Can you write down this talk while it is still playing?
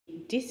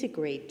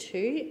disagreed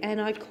to, and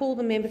I call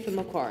the member for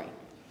Macquarie.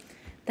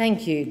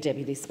 Thank you,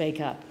 Deputy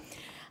Speaker.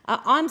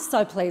 I'm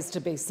so pleased to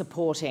be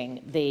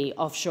supporting the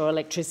Offshore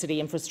Electricity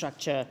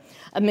Infrastructure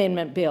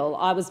Amendment Bill.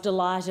 I was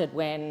delighted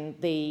when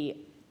the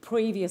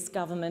previous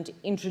government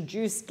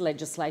introduced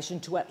legislation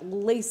to at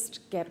least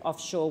get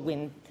offshore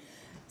wind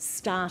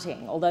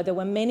starting, although there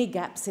were many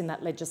gaps in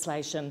that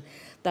legislation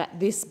that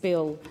this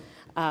bill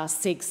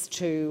seeks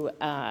to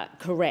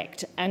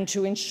correct, and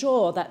to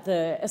ensure that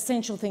the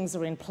essential things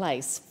are in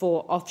place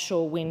for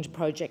offshore wind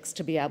projects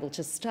to be able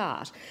to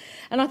start.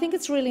 And I think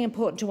it's really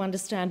important to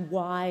understand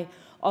why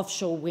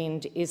offshore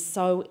wind is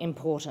so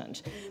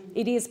important.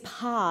 It is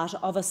part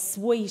of a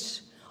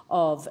suite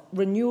of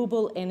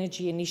renewable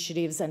energy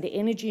initiatives and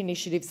energy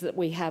initiatives that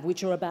we have,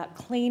 which are about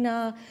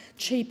cleaner,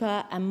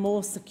 cheaper and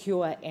more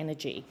secure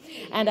energy.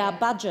 And our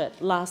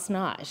budget last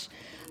night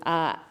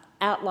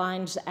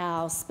outlined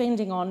our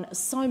spending on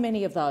so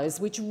many of those,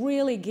 which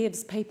really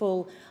gives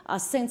people a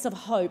sense of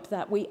hope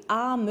that we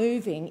are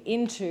moving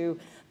into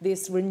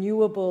this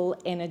renewable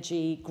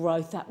energy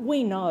growth that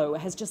we know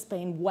has just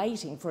been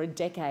waiting for a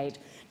decade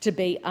to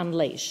be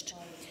unleashed.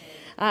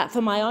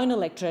 For my own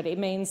electorate, it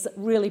means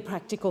really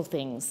practical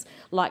things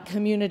like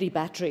community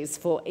batteries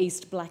for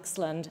East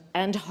Blaxland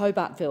and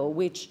Hobartville,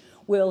 which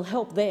will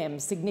help them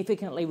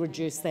significantly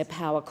reduce their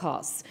power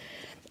costs.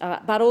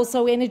 But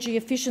also energy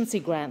efficiency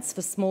grants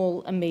for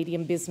small and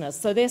medium business.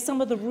 So there's some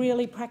of the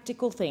really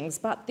practical things,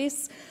 but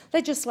this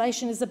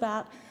legislation is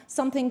about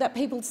something that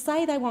people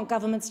say they want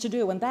governments to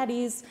do, and that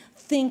is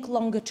think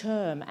longer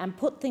term and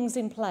put things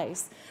in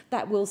place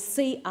that will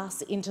see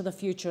us into the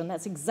future, and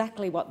that's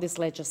exactly what this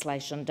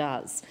legislation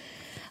does.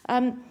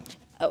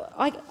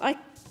 I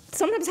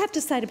sometimes have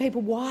to say to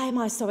people, why am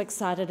I so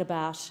excited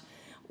about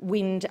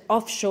wind,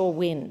 offshore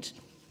wind?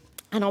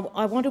 And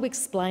I want to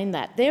explain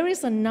that. There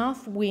is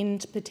enough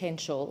wind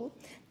potential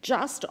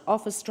just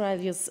off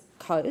Australia's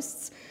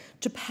coasts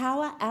to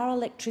power our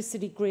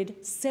electricity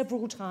grid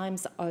several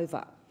times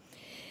over.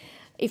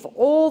 If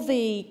all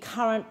the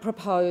current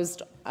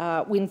proposed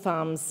wind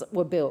farms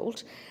were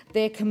built,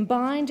 their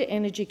combined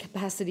energy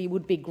capacity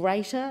would be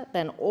greater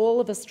than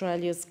all of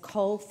Australia's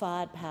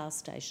coal-fired power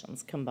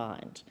stations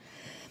combined.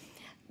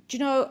 Do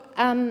you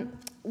know,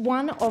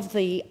 one of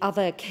the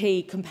other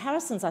key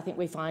comparisons I think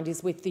we find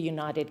is with the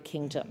United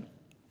Kingdom.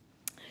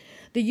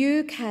 The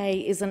UK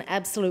is an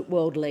absolute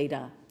world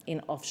leader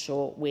in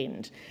offshore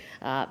wind.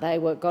 They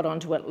got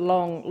onto it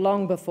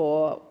long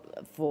before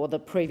the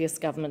previous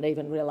government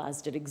even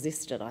realised it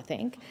existed, I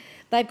think.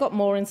 They've got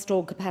more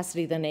installed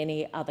capacity than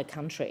any other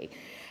country,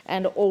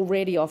 and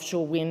already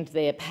offshore wind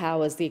there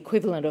powers the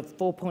equivalent of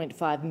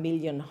 4.5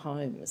 million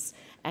homes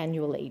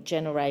annually,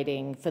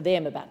 generating for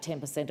them about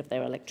 10% of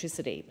their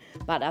electricity.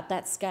 But at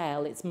that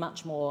scale, it's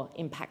much more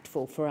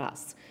impactful for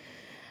us.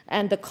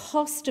 And the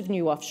cost of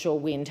new offshore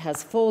wind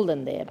has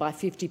fallen there by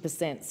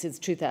 50% since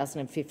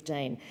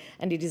 2015,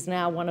 and it is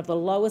now one of the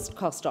lowest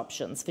cost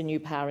options for new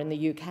power in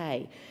the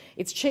UK.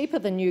 It's cheaper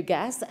than new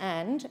gas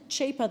and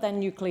cheaper than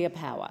nuclear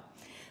power.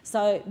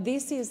 So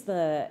this is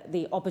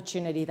the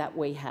opportunity that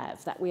we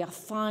are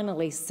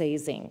finally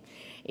seizing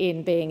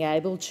in being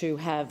able to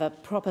have a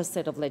proper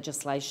set of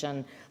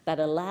legislation that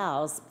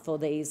allows for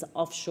these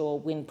offshore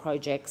wind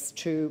projects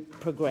to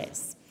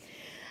progress.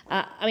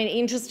 I mean,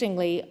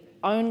 interestingly,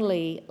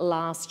 only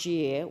last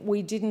year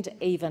we didn't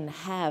even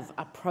have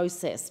a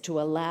process to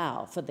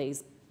allow for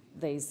these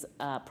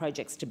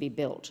projects to be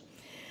built.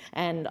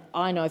 And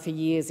I know for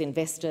years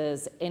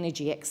investors,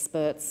 energy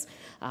experts,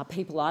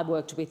 people I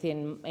worked with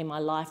in my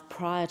life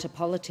prior to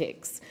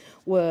politics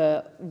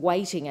were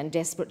waiting and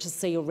desperate to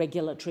see a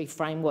regulatory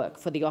framework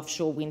for the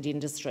offshore wind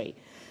industry.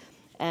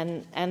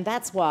 And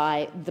that's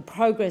why the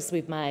progress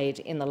we've made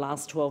in the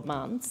last 12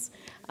 months,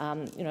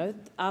 you know,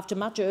 after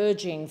much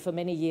urging for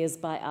many years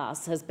by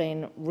us, has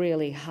been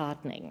really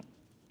heartening.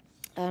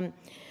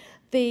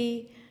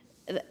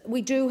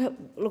 We do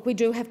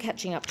have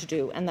catching up to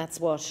do, and that's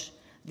what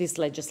this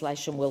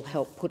legislation will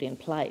help put in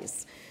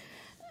place.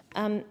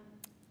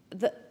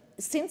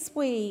 Since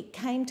we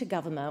came to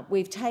government,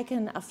 we've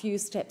taken a few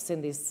steps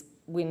in this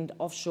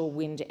offshore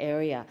wind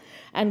area,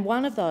 and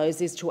one of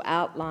those is to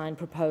outline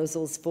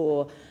proposals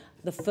for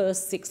the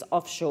first 6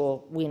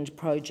 offshore wind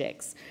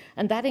projects,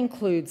 and that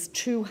includes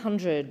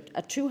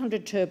a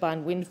 200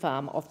 turbine wind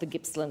farm off the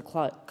Gippsland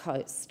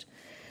coast,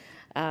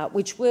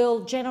 which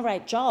will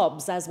generate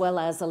jobs as well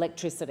as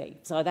electricity.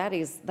 So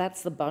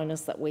that's the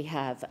bonus that we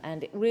have,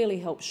 and it really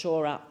helps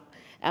shore up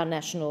our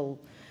national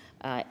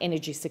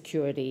energy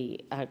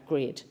security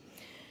grid.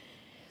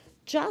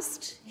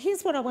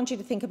 Here's what I want you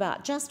to think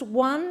about. Just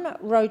one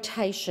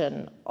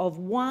rotation of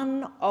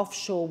one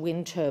offshore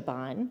wind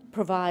turbine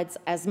provides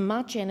as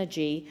much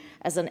energy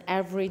as an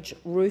average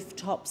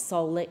rooftop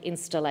solar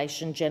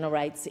installation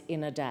generates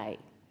in a day.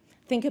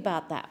 Think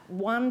about that.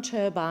 One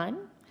turbine,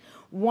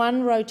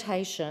 one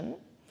rotation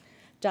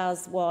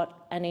does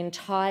what an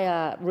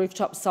entire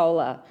rooftop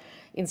solar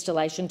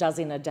installation does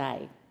in a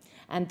day.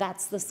 And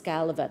that's the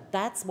scale of it.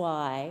 That's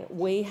why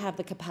we have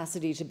the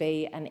capacity to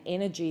be an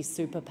energy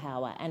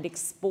superpower and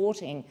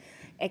exporting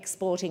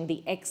exporting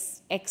the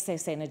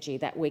excess energy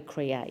that we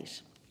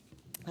create.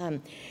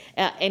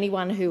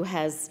 Anyone who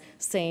has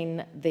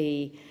seen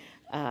the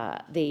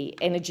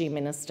Energy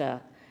Minister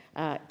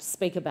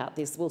speak about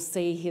this will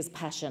see his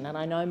passion, and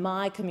I know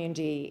my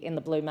community in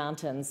the Blue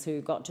Mountains,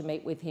 who got to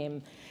meet with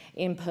him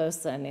in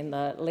person in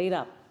the lead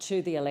up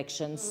to the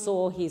election,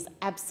 saw his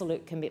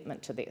absolute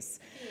commitment to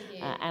this.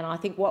 And I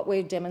think what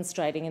we're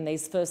demonstrating in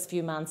these first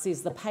few months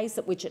is the pace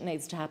at which it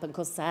needs to happen,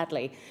 because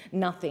sadly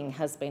nothing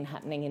has been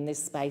happening in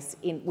this space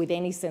with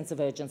any sense of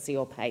urgency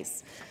or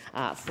pace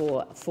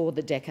for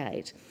the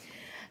decade.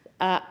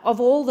 Of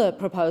all the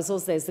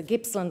proposals, there's the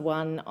Gippsland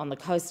one on the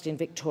coast in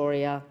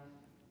Victoria.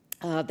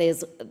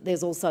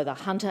 There's also the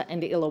Hunter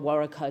and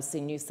Illawarra coasts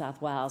in New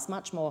South Wales,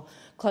 much more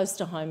close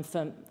to home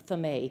for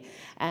me.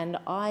 And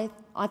I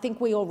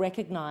think we all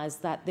recognise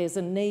that there's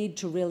a need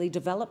to really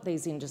develop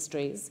these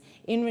industries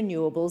in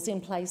renewables in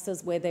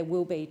places where there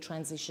will be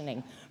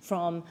transitioning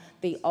from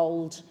the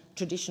old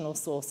traditional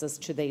sources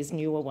to these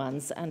newer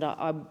ones, and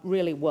I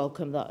really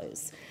welcome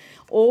those.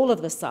 All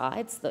of the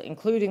sites,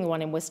 including the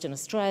one in Western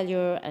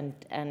Australia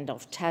and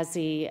off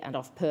Tassie and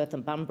off Perth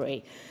and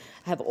Bunbury,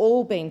 have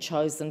all been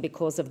chosen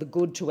because of the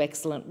good to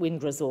excellent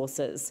wind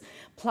resources,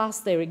 plus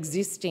their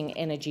existing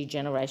energy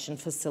generation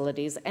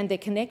facilities and their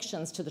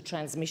connections to the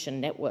transmission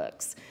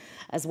networks,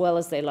 as well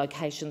as their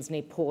locations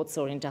near ports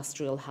or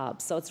industrial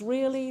hubs. So it's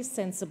really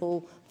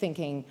sensible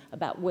thinking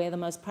about where the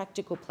most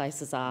practical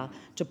places are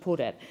to put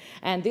it.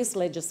 And this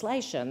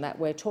legislation that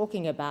we're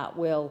talking about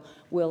will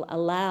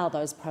allow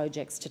those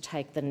projects to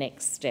take the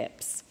next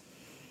steps.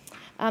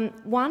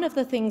 One of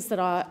the things that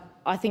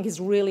I think is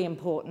really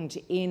important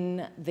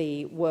in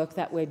the work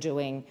that we're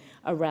doing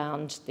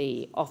around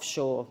the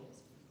offshore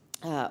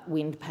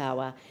wind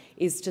power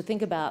is to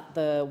think about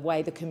the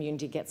way the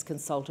community gets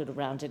consulted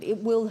around it. It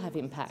will have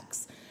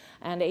impacts,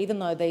 and even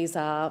though these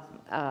are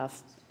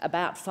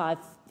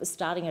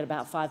starting at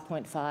about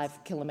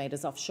 5.5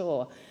 kilometres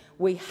offshore,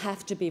 we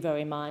have to be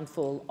very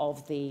mindful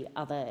of the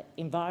other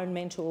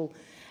environmental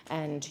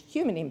and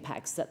human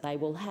impacts that they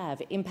will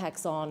have,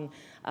 impacts on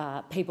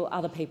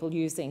other people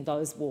using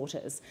those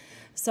waters.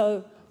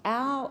 So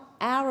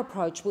our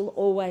approach will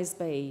always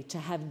be to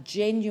have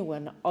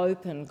genuine,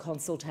 open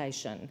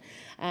consultation.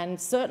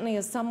 And certainly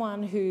as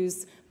someone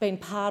who's been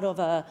part of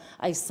a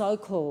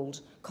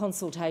so-called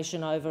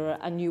consultation over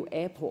a new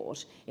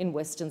airport in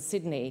Western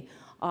Sydney,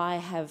 I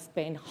have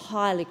been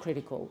highly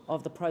critical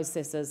of the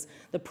processes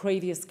the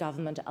previous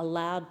government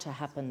allowed to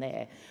happen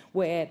there,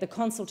 where the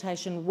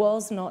consultation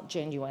was not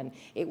genuine.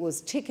 It was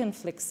tick and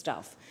flick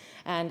stuff.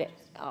 And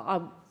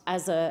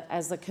as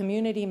a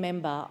community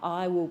member,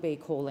 I will be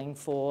calling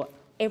for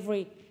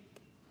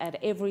at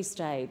every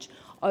stage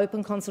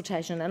open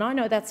consultation, and I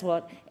know that's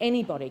what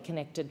anybody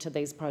connected to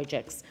these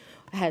projects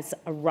has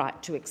a right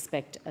to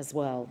expect as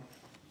well.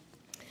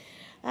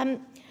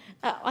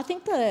 I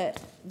think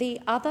the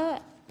other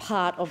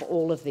part of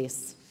all of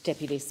this,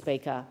 Deputy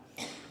Speaker,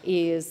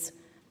 is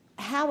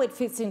how it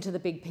fits into the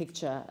big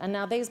picture. And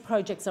now these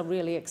projects are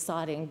really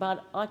exciting,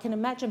 but I can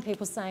imagine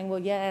people saying, well,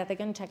 yeah, they're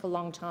going to take a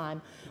long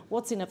time.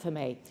 What's in it for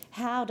me?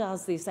 How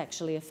does this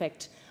actually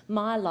affect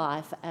my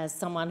life as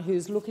someone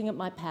who's looking at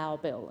my power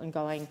bill and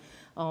going,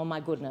 oh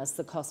my goodness,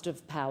 the cost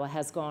of power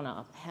has gone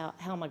up. How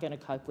am I going to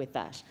cope with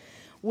that?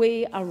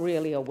 We are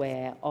really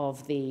aware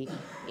of the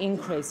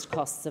increased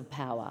costs of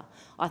power.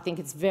 I think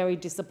it's very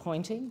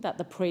disappointing that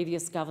the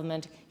previous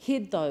government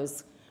hid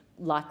those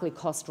likely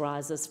cost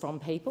rises from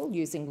people,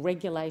 using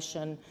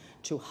regulation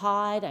to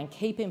hide and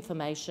keep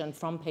information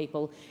from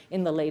people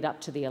in the lead up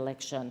to the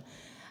election.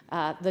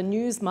 The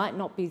news might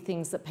not be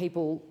things that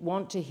people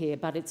want to hear,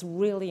 but it's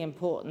really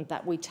important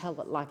that we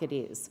tell it like it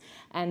is.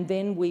 And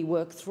then we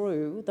work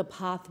through the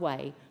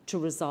pathway to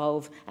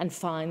resolve and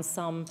find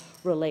some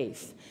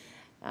relief.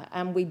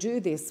 And we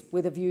do this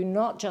with a view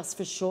not just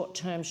for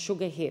short-term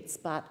sugar hits,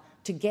 but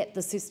to get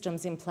the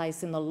systems in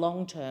place in the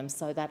long term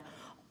so that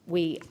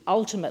we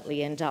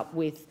ultimately end up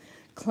with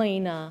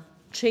cleaner,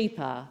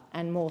 cheaper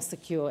and more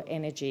secure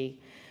energy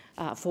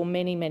for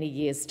many, many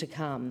years to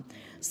come.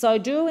 So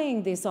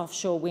doing this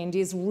offshore wind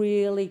is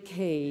really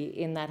key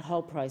in that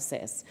whole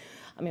process.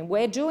 I mean,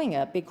 we're doing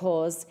it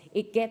because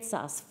it gets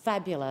us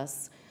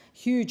fabulous,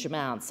 huge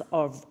amounts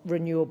of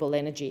renewable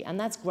energy, and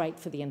that's great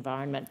for the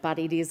environment, but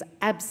it is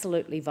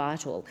absolutely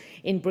vital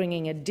in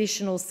bringing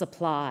additional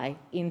supply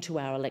into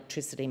our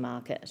electricity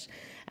market.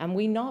 And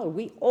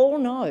we all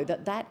know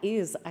that that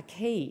is a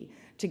key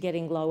to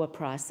getting lower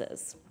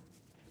prices.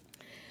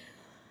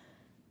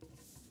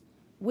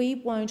 We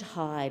won't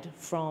hide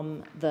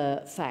from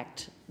the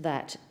fact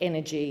that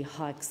energy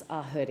hikes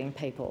are hurting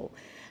people.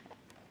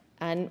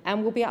 And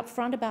we'll be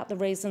upfront about the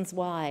reasons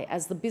why.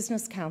 As the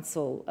Business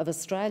Council of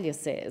Australia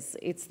says,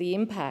 it's the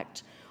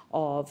impact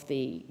of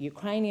the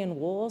Ukrainian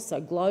war, so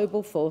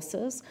global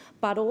forces,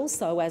 but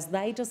also, as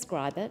they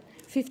describe it,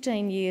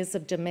 15 years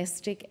of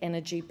domestic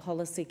energy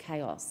policy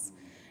chaos.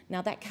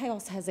 Now, that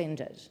chaos has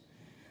ended.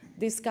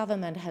 This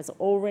government has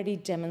already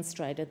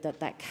demonstrated that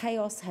that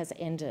chaos has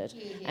ended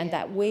and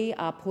that we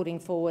are putting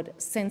forward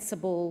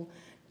sensible,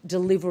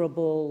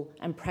 deliverable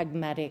and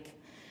pragmatic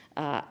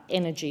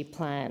energy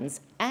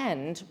plans,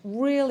 and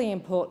really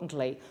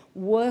importantly,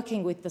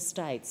 working with the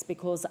states,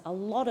 because a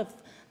lot of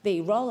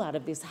the rollout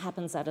of this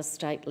happens at a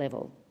state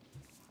level.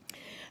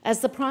 As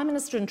the Prime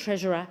Minister and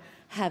Treasurer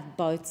have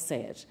both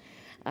said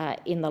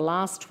in the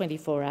last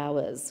 24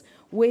 hours,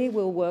 we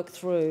will work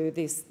through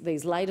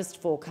these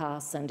latest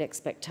forecasts and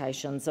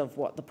expectations of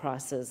what the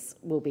prices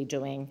will be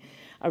doing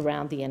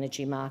around the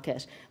energy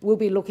market. We'll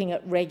be looking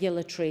at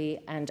regulatory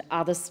and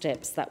other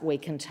steps that we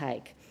can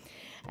take.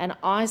 And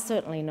I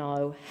certainly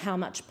know how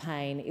much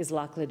pain is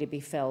likely to be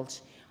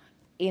felt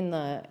in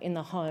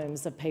the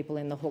homes of people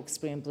in the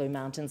Hawkesbury and Blue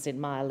Mountains in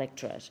my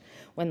electorate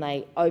when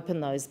they open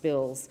those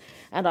bills.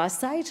 And I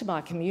say to my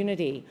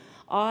community,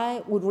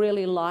 I would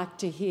really like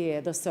to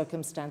hear the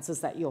circumstances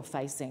that you're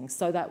facing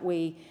so that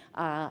we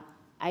are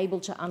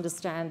able to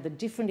understand the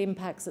different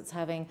impacts it's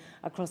having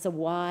across a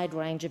wide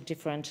range of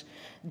different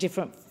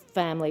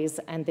families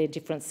and their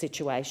different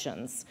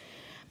situations.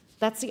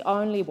 That's the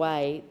only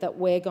way that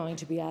we're going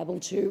to be able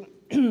to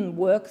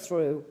work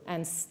through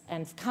and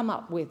come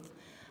up with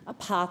a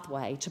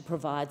pathway to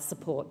provide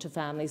support to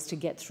families to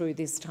get through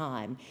this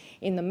time.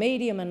 In the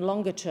medium and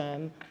longer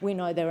term, we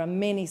know there are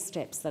many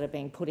steps that are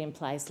being put in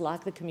place,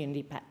 like the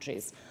community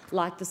batteries,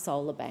 like the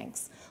solar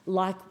banks,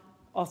 like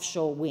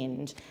offshore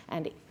wind,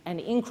 and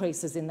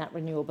increases in that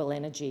renewable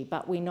energy.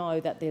 But we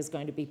know that there's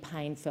going to be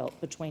pain felt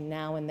between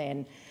now and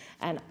then.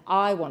 And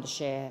I want to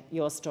share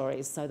your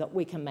stories so that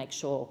we can make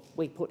sure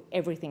we put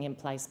everything in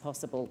place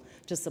possible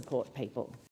to support people.